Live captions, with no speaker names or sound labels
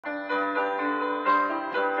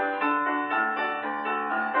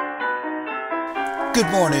Good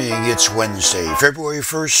morning, it's Wednesday, February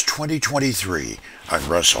 1st, 2023. I'm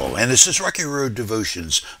Russell, and this is Rocky Road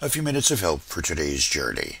Devotions, a few minutes of help for today's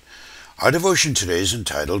journey. Our devotion today is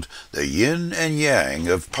entitled, The Yin and Yang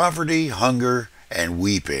of Poverty, Hunger, and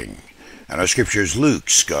Weeping. And our scripture is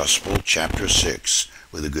Luke's Gospel, chapter 6,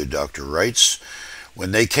 where the good doctor writes,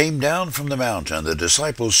 When they came down from the mountain, the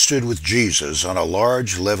disciples stood with Jesus on a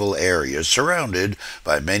large level area, surrounded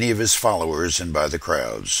by many of his followers and by the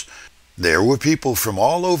crowds. There were people from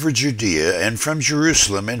all over Judea and from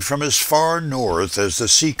Jerusalem and from as far north as the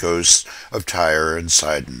seacoasts of Tyre and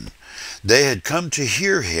Sidon. They had come to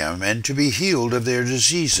hear him and to be healed of their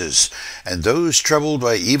diseases, and those troubled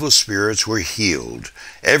by evil spirits were healed.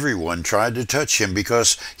 Everyone tried to touch him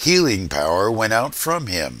because healing power went out from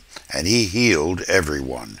him, and he healed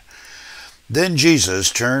everyone. Then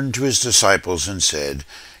Jesus turned to his disciples and said,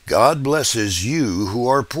 God blesses you who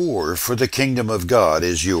are poor, for the kingdom of God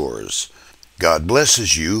is yours. God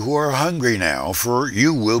blesses you who are hungry now, for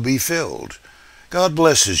you will be filled. God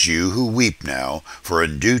blesses you who weep now, for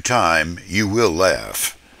in due time you will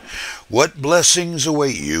laugh. What blessings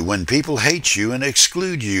await you when people hate you and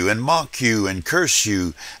exclude you and mock you and curse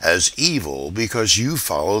you as evil because you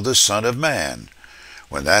follow the Son of Man.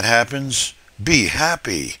 When that happens, be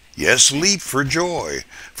happy. Yes, leap for joy,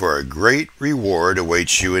 for a great reward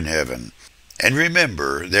awaits you in heaven. And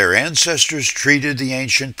remember, their ancestors treated the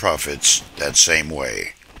ancient prophets that same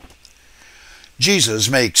way. Jesus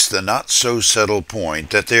makes the not-so-subtle point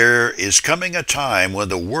that there is coming a time when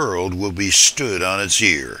the world will be stood on its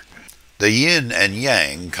ear. The yin and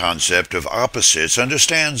yang concept of opposites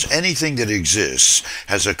understands anything that exists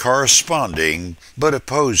has a corresponding but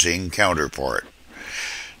opposing counterpart.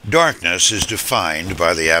 Darkness is defined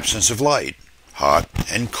by the absence of light. Hot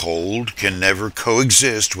and cold can never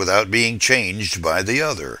coexist without being changed by the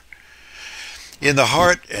other. In the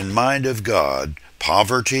heart and mind of God,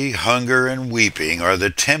 poverty, hunger, and weeping are the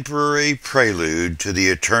temporary prelude to the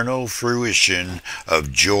eternal fruition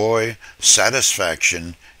of joy,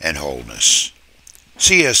 satisfaction, and wholeness.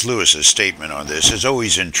 C.S. Lewis's statement on this has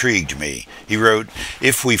always intrigued me. He wrote,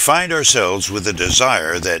 If we find ourselves with a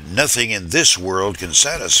desire that nothing in this world can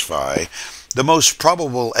satisfy, the most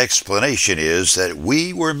probable explanation is that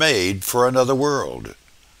we were made for another world.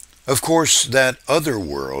 Of course, that other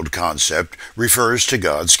world concept refers to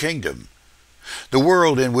God's kingdom. The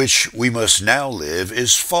world in which we must now live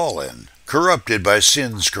is fallen, corrupted by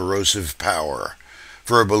sin's corrosive power.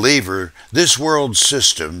 For a believer, this world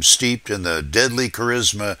system, steeped in the deadly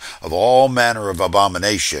charisma of all manner of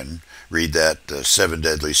abomination, read that, the 7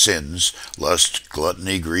 deadly sins, lust,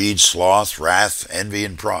 gluttony, greed, sloth, wrath, envy,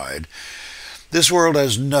 and pride, this world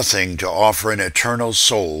has nothing to offer an eternal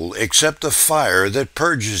soul except the fire that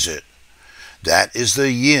purges it. That is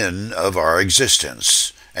the yin of our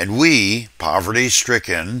existence. And we,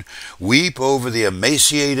 poverty-stricken, weep over the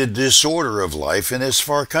emaciated disorder of life in this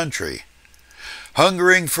far country.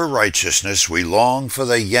 Hungering for righteousness, we long for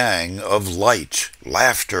the yang of light,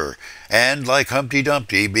 laughter, and, like Humpty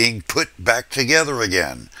Dumpty, being put back together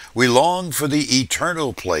again. We long for the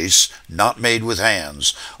eternal place not made with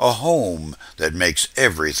hands, a home that makes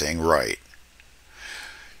everything right.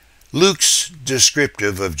 Luke's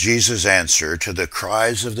descriptive of Jesus' answer to the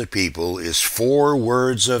cries of the people is 4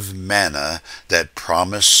 words of manna that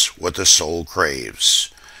promise what the soul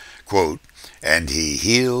craves. Quote, And he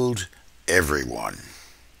healed everyone.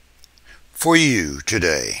 For you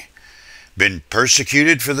today, been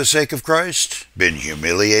persecuted for the sake of Christ? Been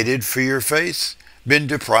humiliated for your faith? Been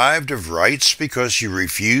deprived of rights because you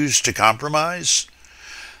refuse to compromise?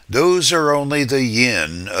 Those are only the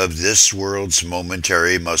yin of this world's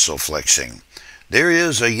momentary muscle flexing. There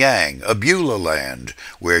is a yang, a Beulah land,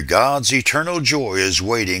 where God's eternal joy is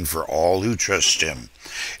waiting for all who trust him.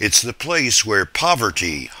 It's the place where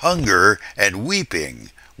poverty, hunger, and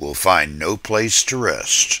weeping will find no place to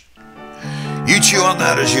rest. You chew on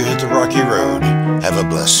that as you hit the rocky road. Have a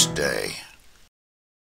blessed day.